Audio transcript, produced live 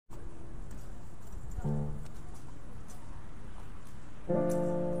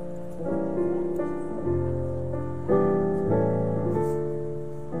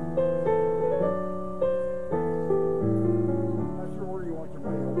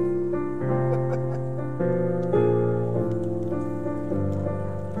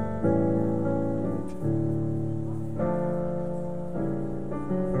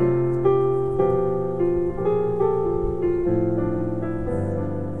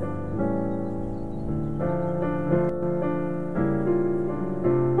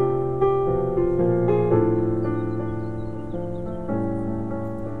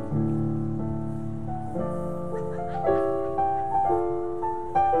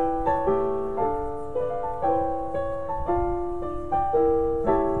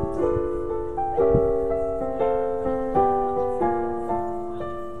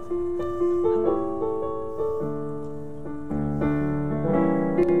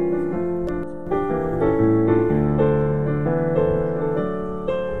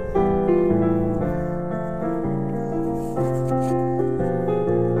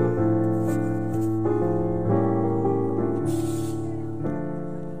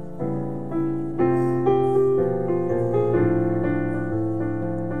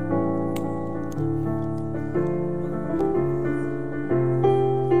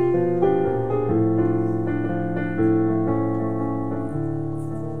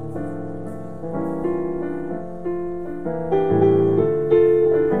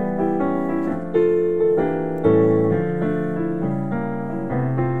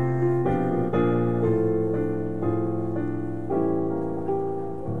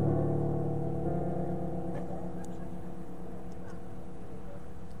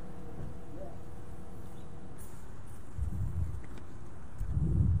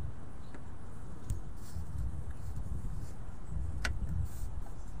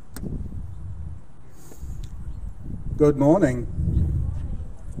Good morning,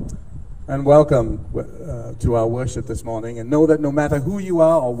 and welcome to our worship this morning. And know that no matter who you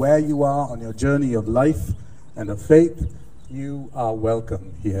are or where you are on your journey of life and of faith, you are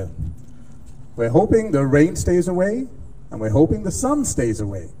welcome here. We're hoping the rain stays away, and we're hoping the sun stays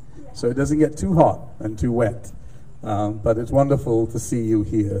away, so it doesn't get too hot and too wet. But it's wonderful to see you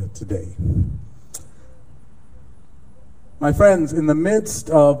here today. My friends, in the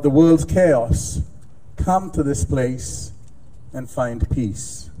midst of the world's chaos, come to this place and find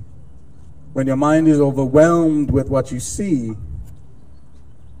peace. When your mind is overwhelmed with what you see,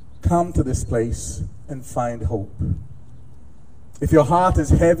 come to this place and find hope. If your heart is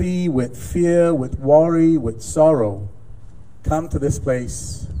heavy with fear, with worry, with sorrow, come to this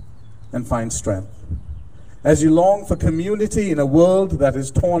place and find strength. As you long for community in a world that is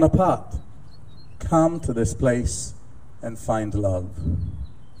torn apart, come to this place and find love.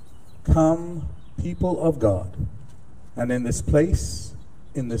 Come, people of God, and in this place,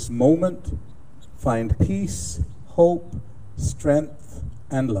 in this moment, find peace, hope, strength,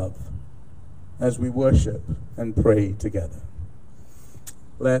 and love as we worship and pray together.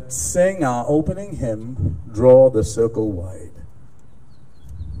 Let's sing our opening hymn, Draw the Circle Wide.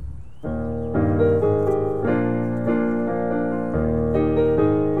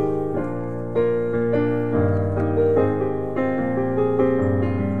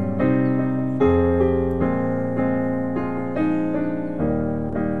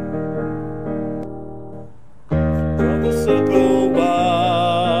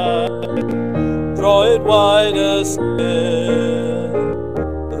 Wider still.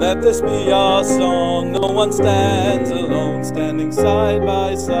 Let this be our song. No one stands alone, standing side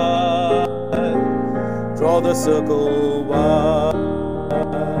by side. Draw the circle wide.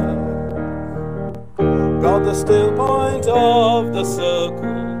 God, the still point of the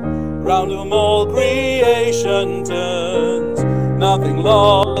circle, round whom all creation turns. Nothing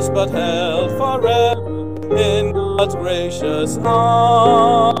lost but held forever in God's gracious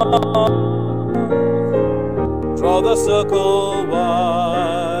arms. Draw the circle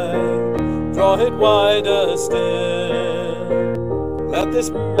wide, draw it wider still. Let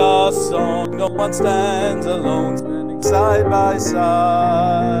this be our song. No one stands alone, standing side by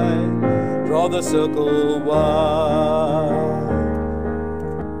side. Draw the circle wide.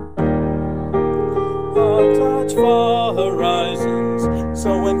 A touch for horizons,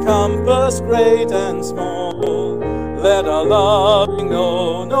 so encompass great and small. Let our loving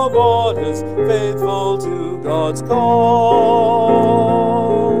know no borders, faithful to God's call.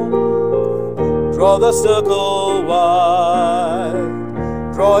 Draw the circle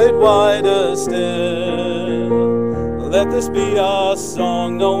wide, draw it wider still. Let this be our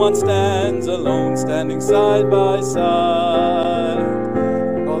song. No one stands alone, standing side by side.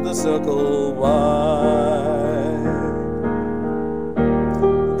 Draw the circle wide.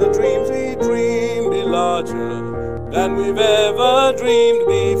 The dreams we dream be larger than we've ever dreamed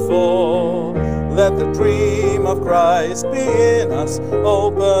before. Let the dream of Christ be in us,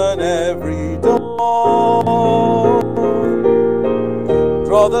 open every door.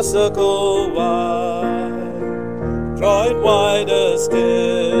 Draw the circle wide, draw it wider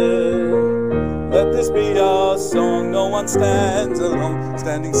still. Let this be our song. No one stands alone,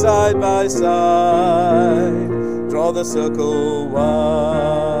 standing side by side. Draw the circle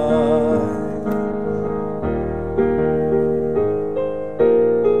wide.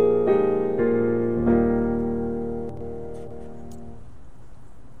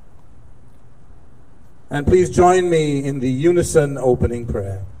 And please join me in the unison opening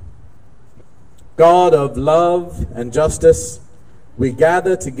prayer. God of love and justice, we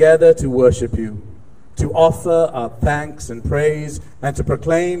gather together to worship you, to offer our thanks and praise, and to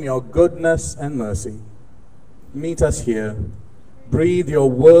proclaim your goodness and mercy. Meet us here. Breathe your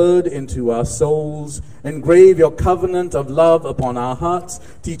word into our souls. Engrave your covenant of love upon our hearts.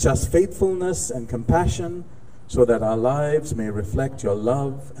 Teach us faithfulness and compassion, so that our lives may reflect your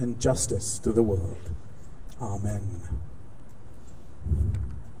love and justice to the world. Amen.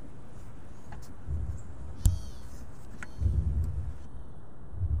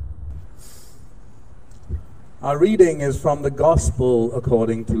 Our reading is from the Gospel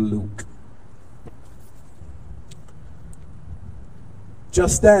according to Luke.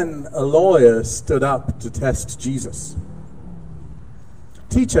 Just then, a lawyer stood up to test Jesus.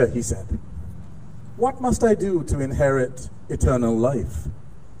 "Teacher," he said, "what must I do to inherit eternal life?"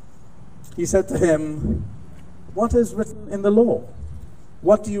 He said to him, "What is written in the law?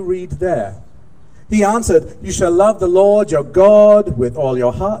 What do you read there?" He answered, "You shall love the Lord your God with all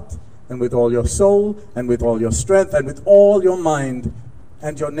your heart, and with all your soul, and with all your strength, and with all your mind,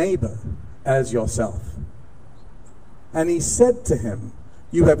 and your neighbor as yourself." And he said to him,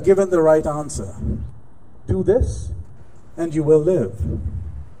 "You have given the right answer. Do this, and you will live."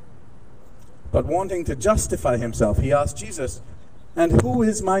 But wanting to justify himself, he asked Jesus, "And who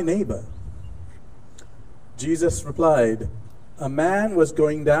is my neighbor?" Jesus replied, "A man was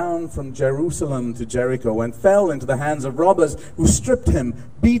going down from Jerusalem to Jericho and fell into the hands of robbers who stripped him,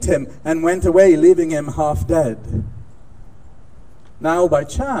 beat him, and went away, leaving him half dead. Now, by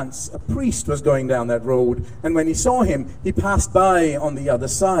chance, a priest was going down that road, and when he saw him, he passed by on the other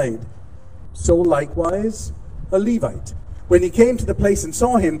side. So likewise, a Levite, when he came to the place and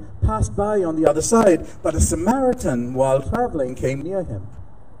saw him, passed by on the other side. But a Samaritan, while traveling, came near him.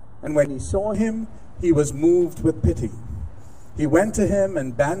 And when he saw him, he was moved with pity. He went to him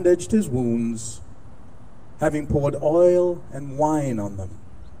and bandaged his wounds, having poured oil and wine on them.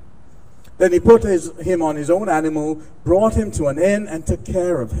 Then he put him on his own animal, brought him to an inn, and took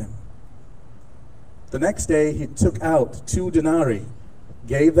care of him. The next day he took out 2 denarii,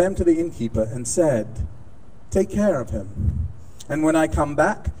 gave them to the innkeeper, and said, "Take care of him, and when I come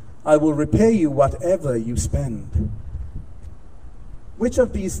back, I will repay you whatever you spend." Which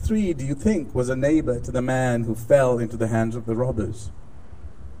of these 3 do you think was a neighbor to the man who fell into the hands of the robbers?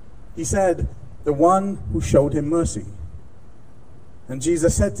 He said, "The one who showed him mercy." And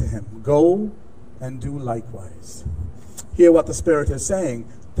Jesus said to him, "Go and do likewise." Hear what the Spirit is saying.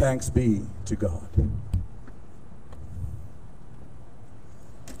 Thanks be to God.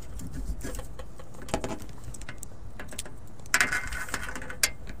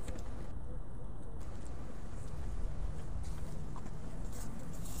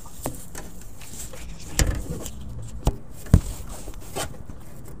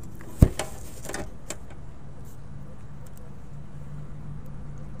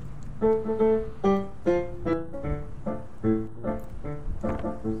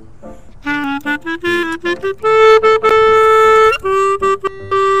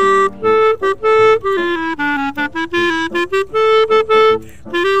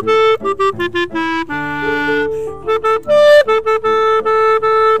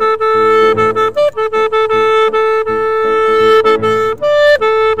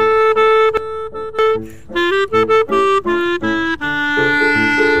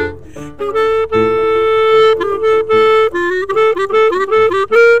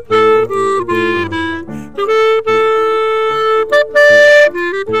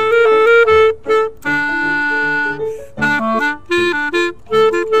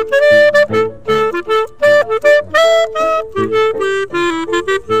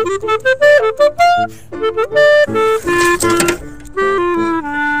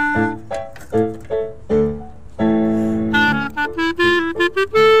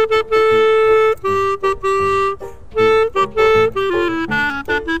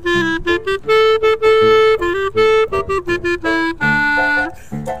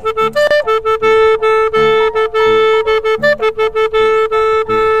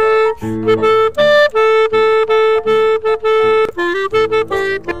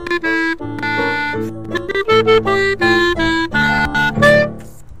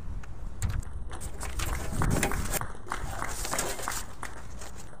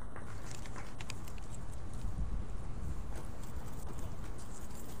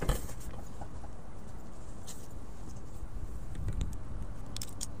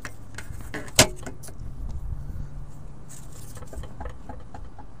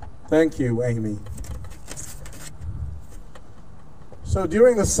 Thank you, Amy. So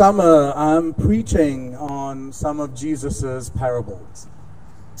during the summer, I'm preaching on some of Jesus's parables.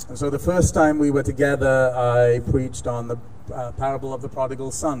 And so the first time we were together, I preached on the parable of the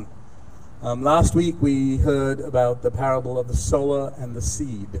prodigal son. Last week, we heard about the parable of the sower and the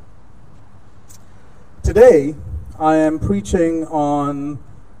seed. Today, I am preaching on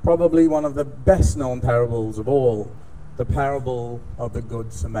probably one of the best known parables of all, the parable of the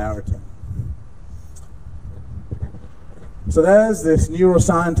Good Samaritan. So there's this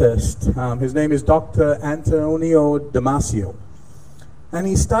neuroscientist, his name is Dr. Antonio Damasio, and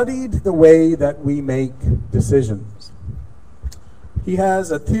he studied the way that we make decisions. He has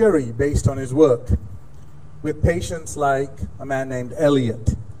a theory based on his work with patients like a man named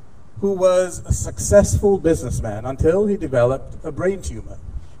Elliot, who was a successful businessman until he developed a brain tumor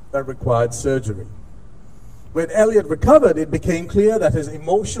that required surgery. When Elliot recovered, it became clear that his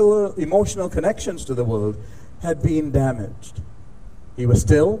emotional connections to the world had been damaged. He was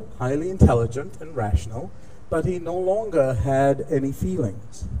still highly intelligent and rational, but he no longer had any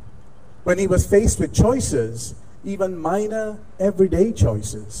feelings. When he was faced with choices, even minor everyday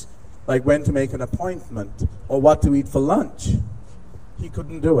choices, like when to make an appointment or what to eat for lunch, he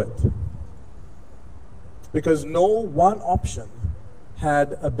couldn't do it. because no one option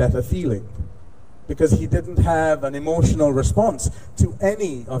had a better feeling, because he didn't have an emotional response to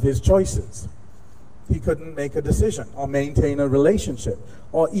any of his choices. He couldn't make a decision or maintain a relationship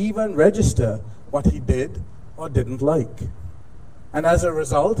or even register what he did or didn't like. And as a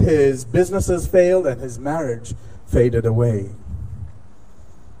result, his businesses failed and his marriage faded away.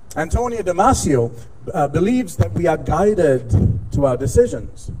 Antonio Damasio believes that we are guided to our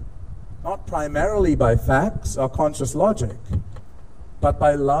decisions, not primarily by facts or conscious logic, but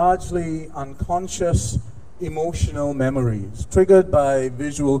by largely unconscious emotional memories triggered by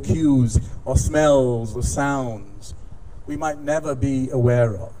visual cues or smells or sounds we might never be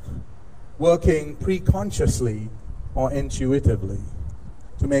aware of, working preconsciously or intuitively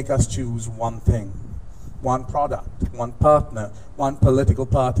to make us choose one thing, one product, one partner, one political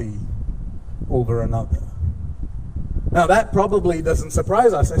party over another. Now that probably doesn't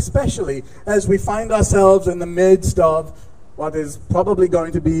surprise us, especially as we find ourselves in the midst of what is probably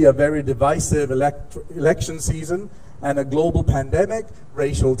going to be a very divisive election season and a global pandemic,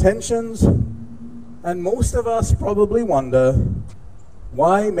 racial tensions, and most of us probably wonder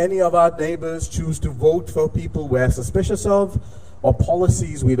why many of our neighbors choose to vote for people we're suspicious of, or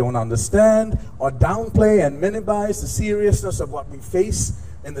policies we don't understand, or downplay and minimize the seriousness of what we face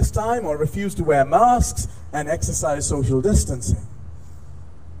in this time, or refuse to wear masks and exercise social distancing.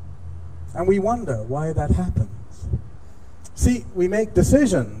 And we wonder why that happens. See, we make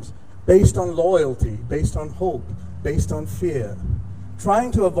decisions based on loyalty, based on hope, based on fear,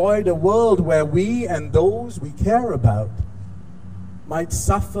 trying to avoid a world where we and those we care about might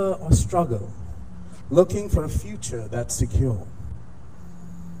suffer or struggle, looking for a future that's secure.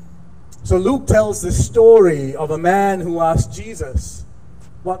 So Luke tells this story of a man who asked Jesus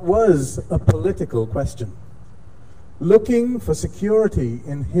what was a political question, looking for security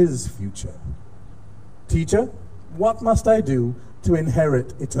in his future. Teacher, what must I do to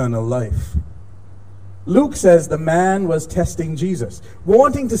inherit eternal life? Luke says the man was testing Jesus,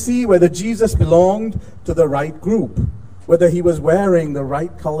 wanting to see whether Jesus belonged to the right group, whether he was wearing the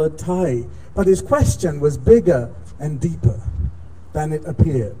right colored tie. But his question was bigger and deeper than it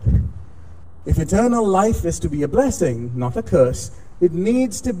appeared. If eternal life is to be a blessing, not a curse, it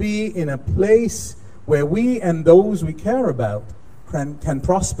needs to be in a place where we and those we care about can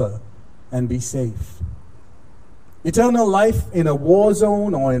prosper and be safe. Eternal life in a war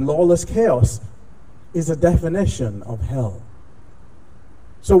zone or in lawless chaos is a definition of hell.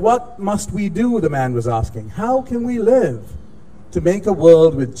 So what must we do, the man was asking. How can we live to make a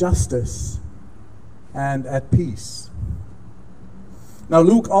world with justice and at peace? Now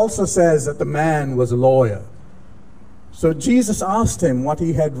Luke also says that the man was a lawyer. So Jesus asked him what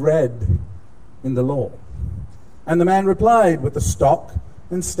he had read in the law. And the man replied with a stock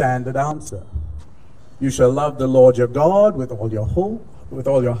and standard answer. You shall love the Lord your God with all your hope, with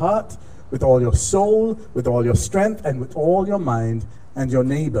all your heart, with all your soul, with all your strength, and with all your mind, and your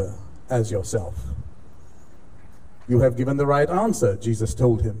neighbor as yourself. You have given the right answer, Jesus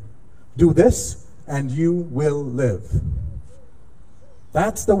told him. Do this, and you will live.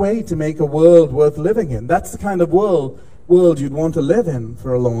 That's the way to make a world worth living in. That's the kind of world you'd want to live in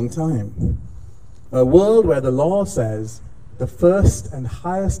for a long time. A world where the law says the first and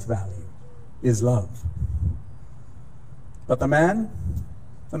highest value is love. But the man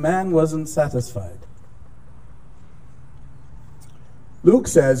wasn't satisfied. Luke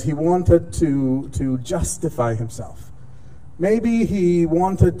says he wanted to justify himself. Maybe he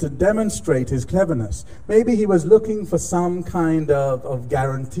wanted to demonstrate his cleverness. Maybe he was looking for some kind of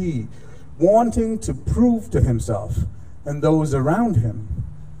guarantee, wanting to prove to himself and those around him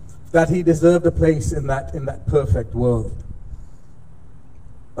that he deserved a place in that perfect world.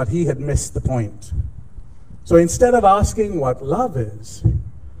 But he had missed the point. So instead of asking what love is,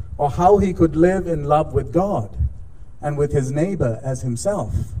 or how he could live in love with God and with his neighbor as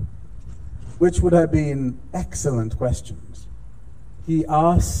himself, which would have been excellent questions, he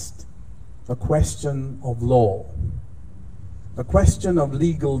asked a question of law, a question of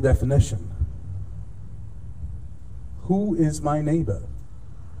legal definition. Who is my neighbor?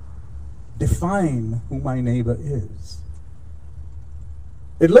 Define who my neighbor is.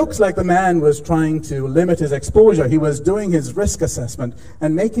 It looks like the man was trying to limit his exposure. He was doing his risk assessment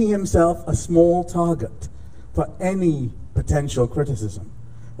and making himself a small target for any potential criticism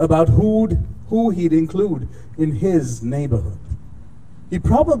about who he'd include in his neighborhood. He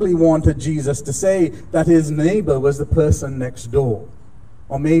probably wanted Jesus to say that his neighbor was the person next door,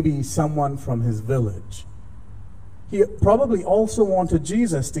 or maybe someone from his village. He probably also wanted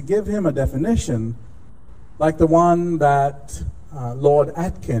Jesus to give him a definition like the one that Lord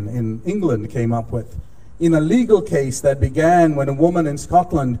Atkin in England came up with in a legal case that began when a woman in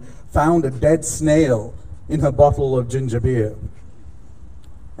Scotland found a dead snail in her bottle of ginger beer.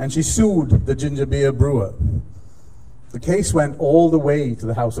 And she sued the ginger beer brewer. The case went all the way to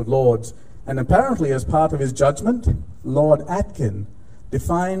the House of Lords, and apparently as part of his judgment, Lord Atkin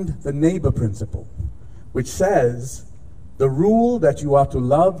defined the neighbor principle, which says the rule that you are to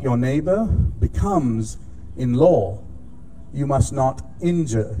love your neighbor becomes, in law, you must not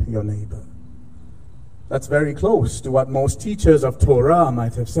injure your neighbor. That's very close to what most teachers of Torah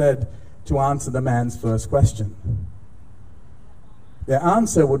might have said to answer the man's first question. Their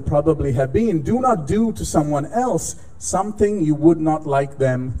answer would probably have been, do not do to someone else something you would not like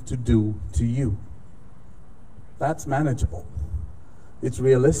them to do to you. That's manageable. It's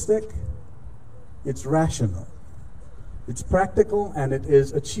realistic, it's rational, it's practical, and it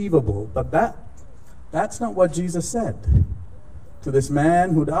is achievable. But that's not what Jesus said to this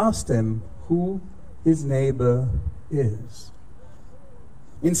man who'd asked him who his neighbor is.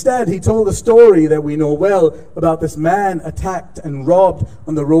 Instead, he told a story that we know well about this man attacked and robbed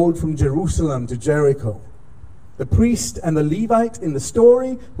on the road from Jerusalem to Jericho. The priest and the Levite in the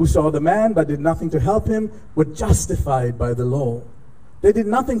story, who saw the man but did nothing to help him, were justified by the law. They did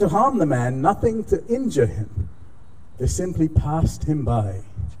nothing to harm the man, nothing to injure him. They simply passed him by.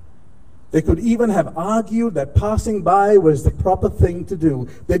 They could even have argued that passing by was the proper thing to do.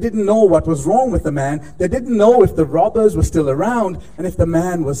 They didn't know what was wrong with the man. They didn't know if the robbers were still around and if the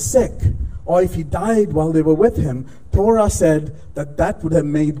man was sick or if he died while they were with him. Torah said that that would have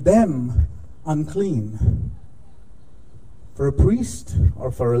made them unclean. For a priest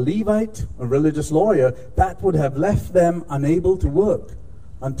or for a Levite, a religious lawyer, that would have left them unable to work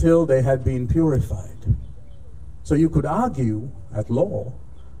until they had been purified. So you could argue at law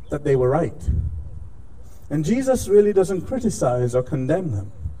that they were right. And Jesus really doesn't criticize or condemn them.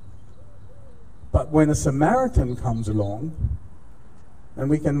 But when a Samaritan comes along, and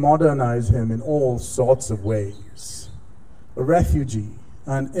we can modernize him in all sorts of ways, a refugee,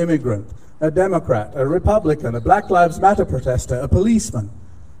 an immigrant, a Democrat, a Republican, a Black Lives Matter protester, a policeman.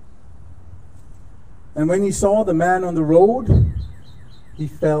 And when he saw the man on the road, he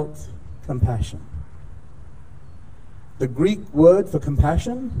felt compassion. The Greek word for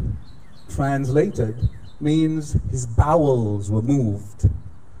compassion, translated, means his bowels were moved.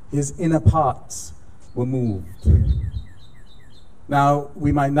 His inner parts were moved. Now,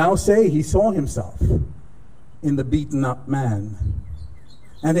 we might now say he saw himself in the beaten up man,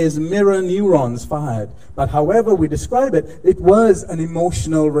 and his mirror neurons fired. But however we describe it, it was an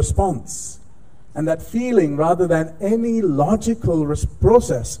emotional response. And that feeling, rather than any logical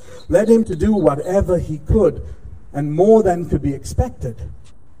process, led him to do whatever he could, and more than could be expected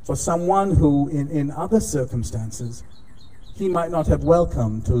for someone who, in other circumstances, he might not have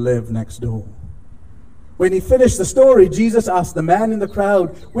welcomed to live next door. When he finished the story, Jesus asked the man in the crowd,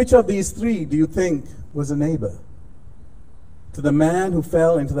 which of these three do you think was a neighbor to the man who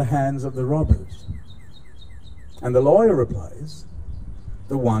fell into the hands of the robbers? And the lawyer replies,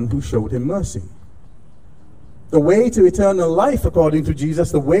 the one who showed him mercy. The way to eternal life, according to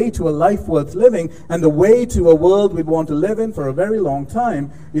Jesus, the way to a life worth living, and the way to a world we'd want to live in for a very long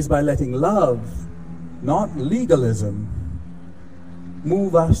time, is by letting love, not legalism,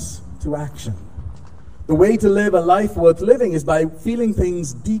 move us to action. The way to live a life worth living is by feeling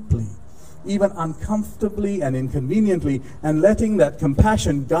things deeply, even uncomfortably and inconveniently, and letting that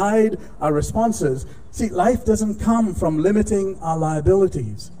compassion guide our responses. See, life doesn't come from limiting our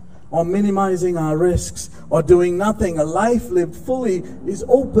liabilities or minimizing our risks or doing nothing. A life lived fully is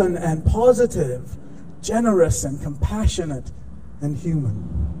open and positive, generous and compassionate and human.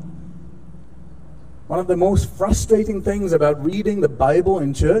 One of the most frustrating things about reading the Bible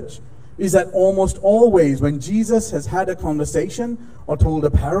in church is that almost always when Jesus has had a conversation or told a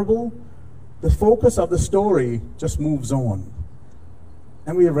parable, the focus of the story just moves on.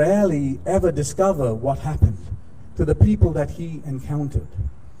 And we rarely ever discover what happened to the people that he encountered.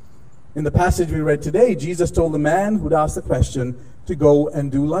 In the passage we read today, Jesus told the man who'd asked the question to go and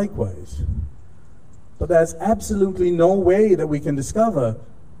do likewise. But there's absolutely no way that we can discover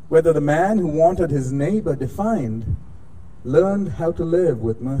whether the man who wanted his neighbor defined learned how to live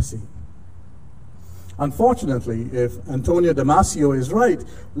with mercy. Unfortunately, if Antonio Damasio is right,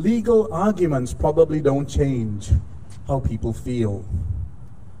 legal arguments probably don't change how people feel.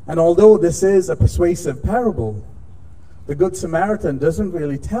 And although this is a persuasive parable, the Good Samaritan doesn't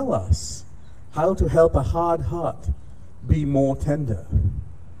really tell us how to help a hard heart be more tender.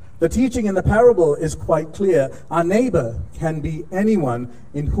 The teaching in the parable is quite clear. Our neighbor can be anyone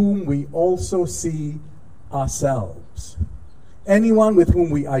in whom we also see ourselves. anyone with whom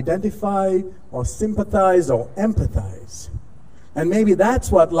we identify or sympathize or empathize. And maybe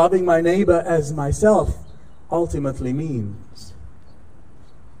that's what loving my neighbor as myself ultimately means.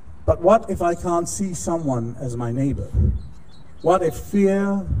 But what if I can't see someone as my neighbor? What if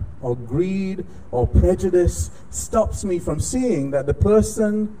fear or greed or prejudice stops me from seeing that the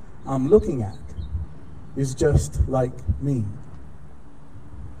person I'm looking at is just like me?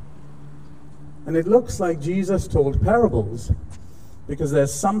 And it looks like Jesus told parables because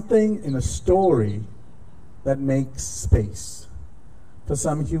there's something in a story that makes space for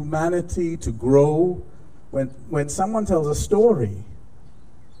some humanity to grow. When someone tells a story,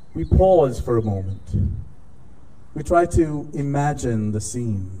 we pause for a moment. We try to imagine the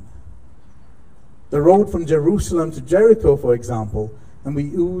scene. The road from Jerusalem to Jericho, for example, and we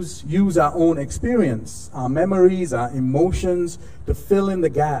use our own experience, our memories, our emotions to fill in the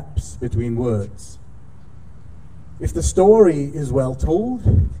gaps between words. If the story is well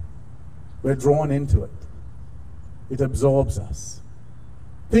told, we're drawn into it. It absorbs us.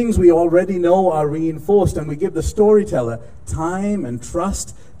 Things we already know are reinforced, and we give the storyteller time and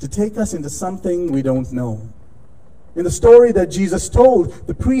trust to take us into something we don't know. In the story that Jesus told,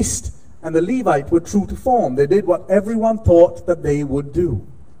 the priest and the Levite were true to form. They did what everyone thought that they would do.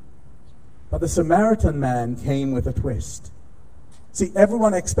 But the Samaritan man came with a twist. See,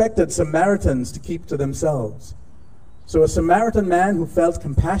 everyone expected Samaritans to keep to themselves. So a Samaritan man who felt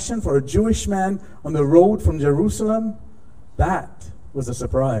compassion for a Jewish man on the road from Jerusalem, that was a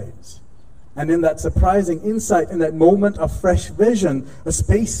surprise. And in that surprising insight, in that moment of fresh vision, a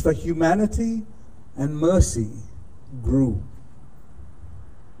space for humanity and mercy grew.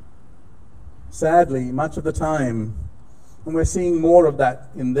 Sadly, much of the time, and we're seeing more of that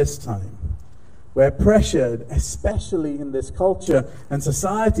in this time, we're pressured, especially in this culture and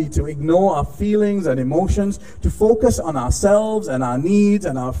society, to ignore our feelings and emotions, to focus on ourselves and our needs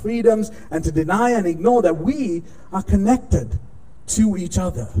and our freedoms, and to deny and ignore that we are connected to each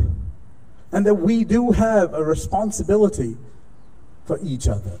other, and that we do have a responsibility for each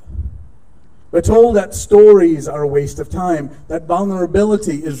other. We're told that stories are a waste of time, that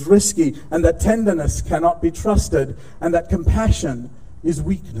vulnerability is risky, and that tenderness cannot be trusted, and that compassion is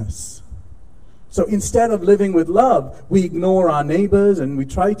weakness. So instead of living with love, we ignore our neighbors and we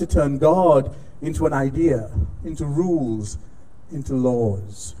try to turn God into an idea, into rules, into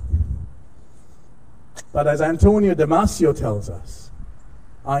laws. But as Antonio Damasio tells us,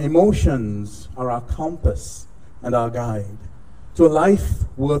 our emotions are our compass and our guide to a life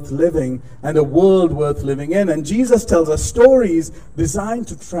worth living and a world worth living in. And Jesus tells us stories designed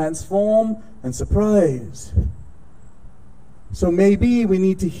to transform and surprise. So maybe we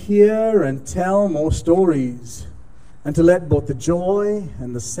need to hear and tell more stories, and to let both the joy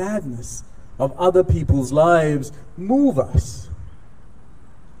and the sadness of other people's lives move us.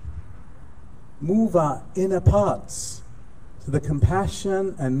 Move our inner parts to the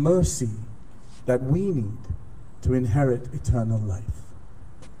compassion and mercy that we need to inherit eternal life.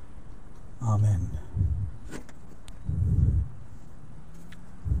 Amen.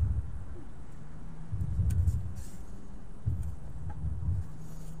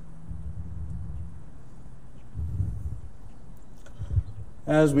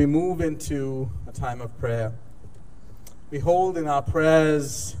 As we move into a time of prayer, we hold in our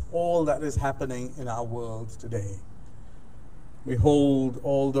prayers all that is happening in our world today. We hold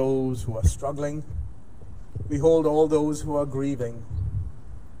all those who are struggling. We hold all those who are grieving.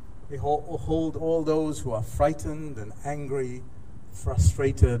 We hold all those who are frightened and angry,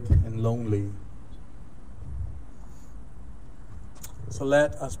 frustrated and lonely. So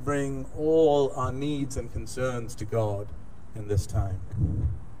let us bring all our needs and concerns to God in this time.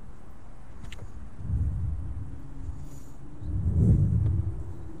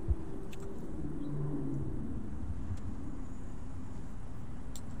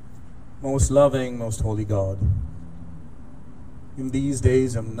 Most loving, most holy God, in these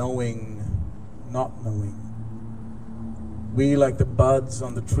days of knowing, not knowing, we, like the buds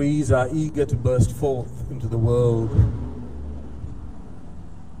on the trees, are eager to burst forth into the world.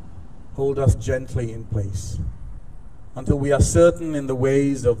 Hold us gently in place until we are certain in the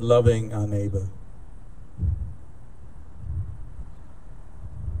ways of loving our neighbor.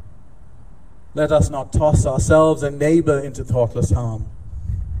 Let us not toss ourselves and neighbor into thoughtless harm.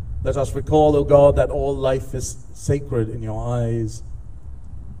 Let us recall, O God, that all life is sacred in your eyes.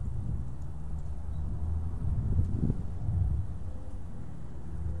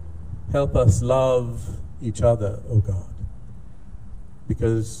 Help us love each other, O God,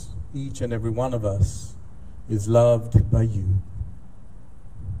 because each and every one of us is loved by you.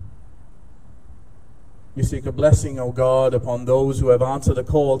 We seek a blessing, O God, upon those who have answered a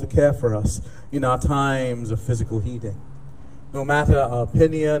call to care for us in our times of physical heating. No matter our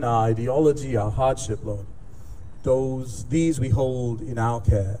opinion, our ideology, our hardship, Lord, these we hold in our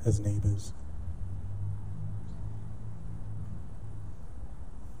care as neighbors.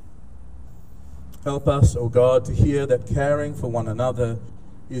 Help us, O God, to hear that caring for one another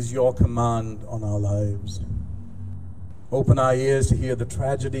is your command on our lives. Open our ears to hear the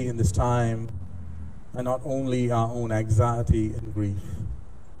tragedy in this time, and not only our own anxiety and grief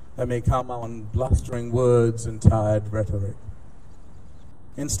that may come on blustering words and tired rhetoric.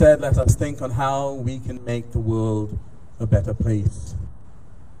 Instead, let us think on how we can make the world a better place.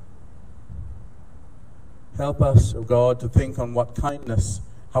 Help us, O God, to think on what kindness,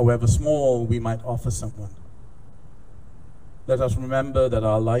 however small, we might offer someone. Let us remember that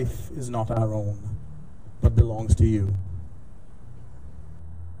our life is not our own, but belongs to you.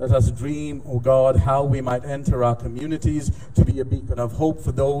 Let us dream, O God, how we might enter our communities to be a beacon of hope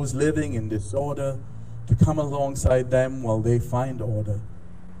for those living in disorder, to come alongside them while they find order,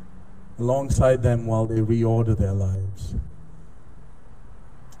 alongside them while they reorder their lives.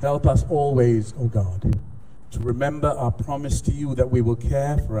 Help us always, O God, to remember our promise to you that we will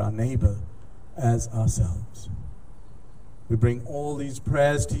care for our neighbor as ourselves. We bring all these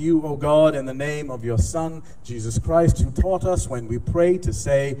prayers to you, O God, in the name of your Son, Jesus Christ, who taught us when we pray to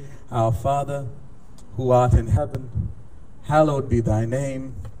say, Our Father, who art in heaven, hallowed be thy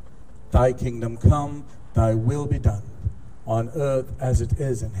name. Thy kingdom come, thy will be done, on earth as it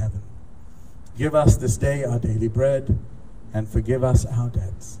is in heaven. Give us this day our daily bread, and forgive us our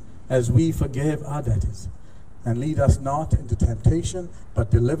debts, as we forgive our debtors. And lead us not into temptation, but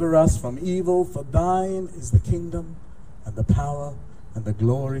deliver us from evil, for thine is the kingdom, and the power, and the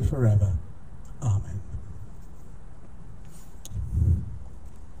glory forever. Amen.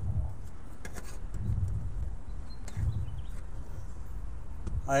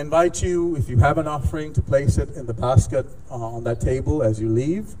 I invite you, if you have an offering, to place it in the basket on that table as you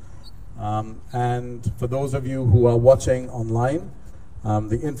leave. And for those of you who are watching online,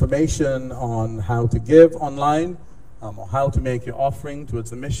 the information on how to give online, or how to make your offering towards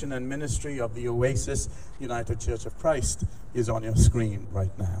the mission and ministry of the Oasis United Church of Christ is on your screen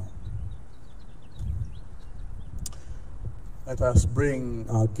right now. Let us bring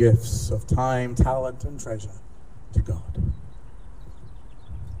our gifts of time, talent, and treasure to God.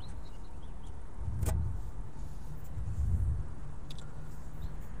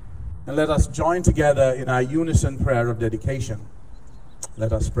 And let us join together in our unison prayer of dedication.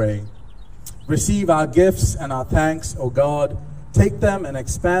 Let us pray. Receive our gifts and our thanks, O God. Take them and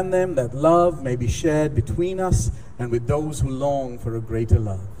expand them, that love may be shared between us and with those who long for a greater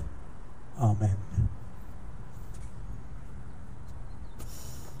love. Amen.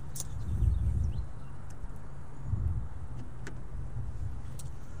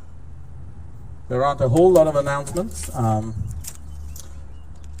 There aren't a whole lot of announcements.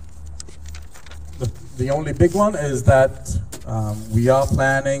 The only big one is that we are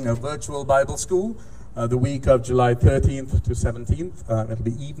planning a virtual Bible school the week of July 13th to 17th. It'll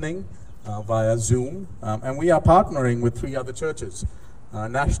be evening via Zoom. And we are partnering with 3 other churches.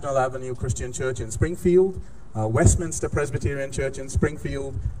 National Avenue Christian Church in Springfield, Westminster Presbyterian Church in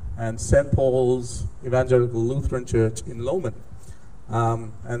Springfield, and St. Paul's Evangelical Lutheran Church in Lowman.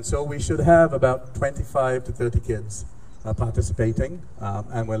 And so we should have about 25 to 30 kids participating,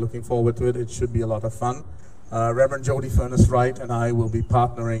 and we're looking forward to it. It should be a lot of fun. Reverend Jody Furness-Wright and I will be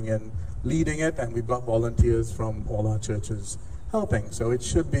partnering in leading it, and we've got volunteers from all our churches helping, so it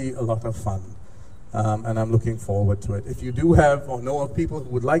should be a lot of fun, and I'm looking forward to it. If you do have or know of people who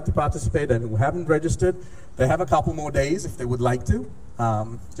would like to participate and who haven't registered, they have a couple more days if they would like to.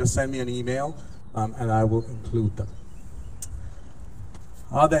 Just send me an email, and I will include them.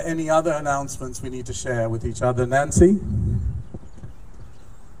 Are there any other announcements we need to share with each other? Nancy?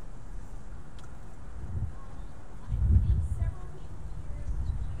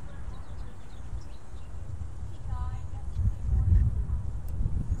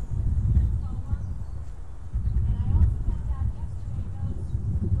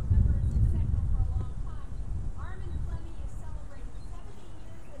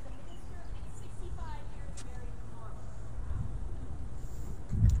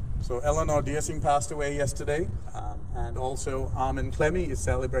 So Eleanor Deersing passed away yesterday, and also Armin Clemmy is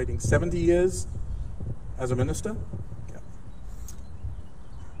celebrating 70 years as a minister. Yeah.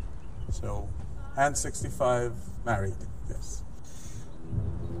 So, and 65 married, yes.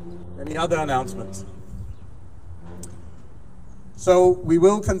 Any other announcements? So we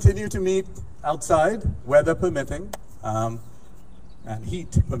will continue to meet outside, weather permitting, and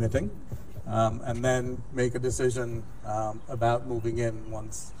heat permitting. and then make a decision about moving in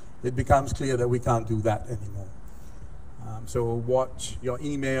once it becomes clear that we can't do that anymore. So watch your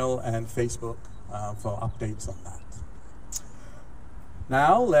email and Facebook for updates on that.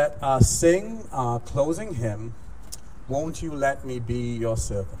 Now let us sing our closing hymn, Won't You Let Me Be Your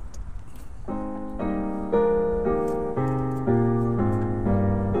Servant.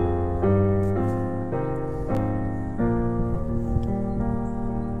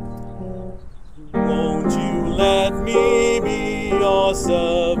 Won't you let me be your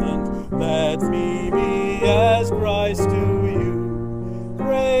servant? Let me be as Christ to you.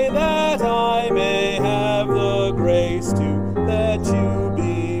 Pray that I may have the grace to let you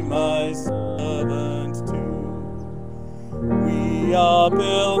be my servant too. We are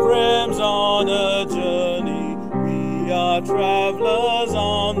pilgrims on a journey. We are travelers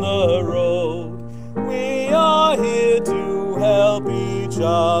on the road. We are here to help each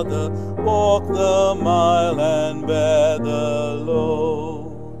other walk the mile and bear the load.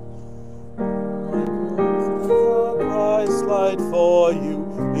 Christ light for you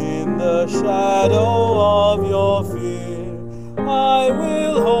in the shadow of your fear. I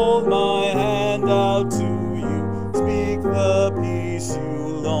will hold my hand out to you, speak the peace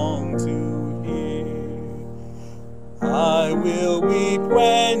you long to hear. I will weep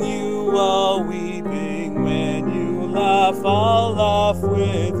when you are weeping, when you laugh, I'll laugh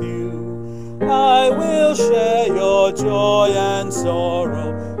with you. I will share your joy and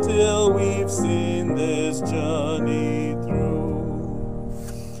sorrow till we've seen this journey through.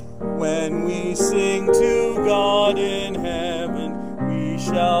 When we sing to God in heaven, we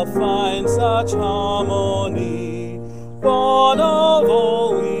shall find such harmony, born of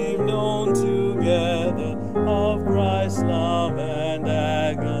all we've known together, of Christ's love and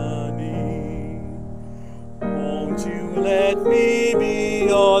agony. Won't you let me be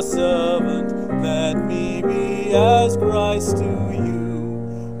your servant? Let me be as Christ to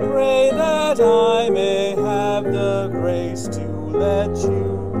you. Pray that I may have the grace to let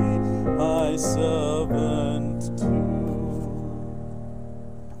you be my servant too.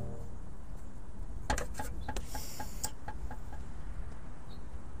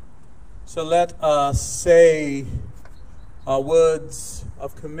 So let us say our words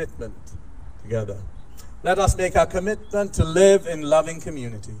of commitment together. Let us make our commitment to live in loving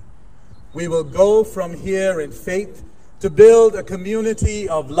community. We will go from here in faith to build a community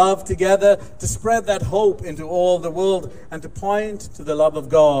of love together, to spread that hope into all the world, and to point to the love of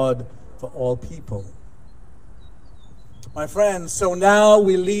God for all people. My friends, so now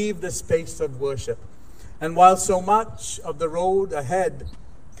we leave the space of worship. And while so much of the road ahead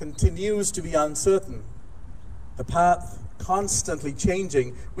continues to be uncertain, the path constantly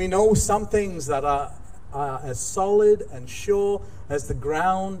changing, we know some things that are as solid and sure as the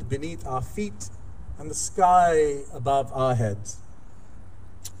ground beneath our feet and the sky above our heads.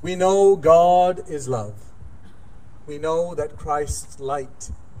 We know God is love. We know that Christ's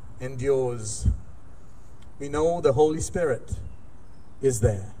light endures. We know the Holy Spirit is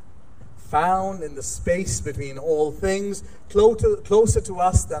there, found in the space between all things, closer to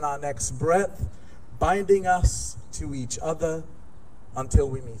us than our next breath, binding us to each other until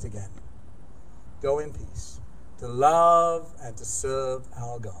we meet again. Go in peace, to love and to serve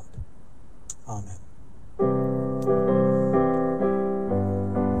our God. Amen.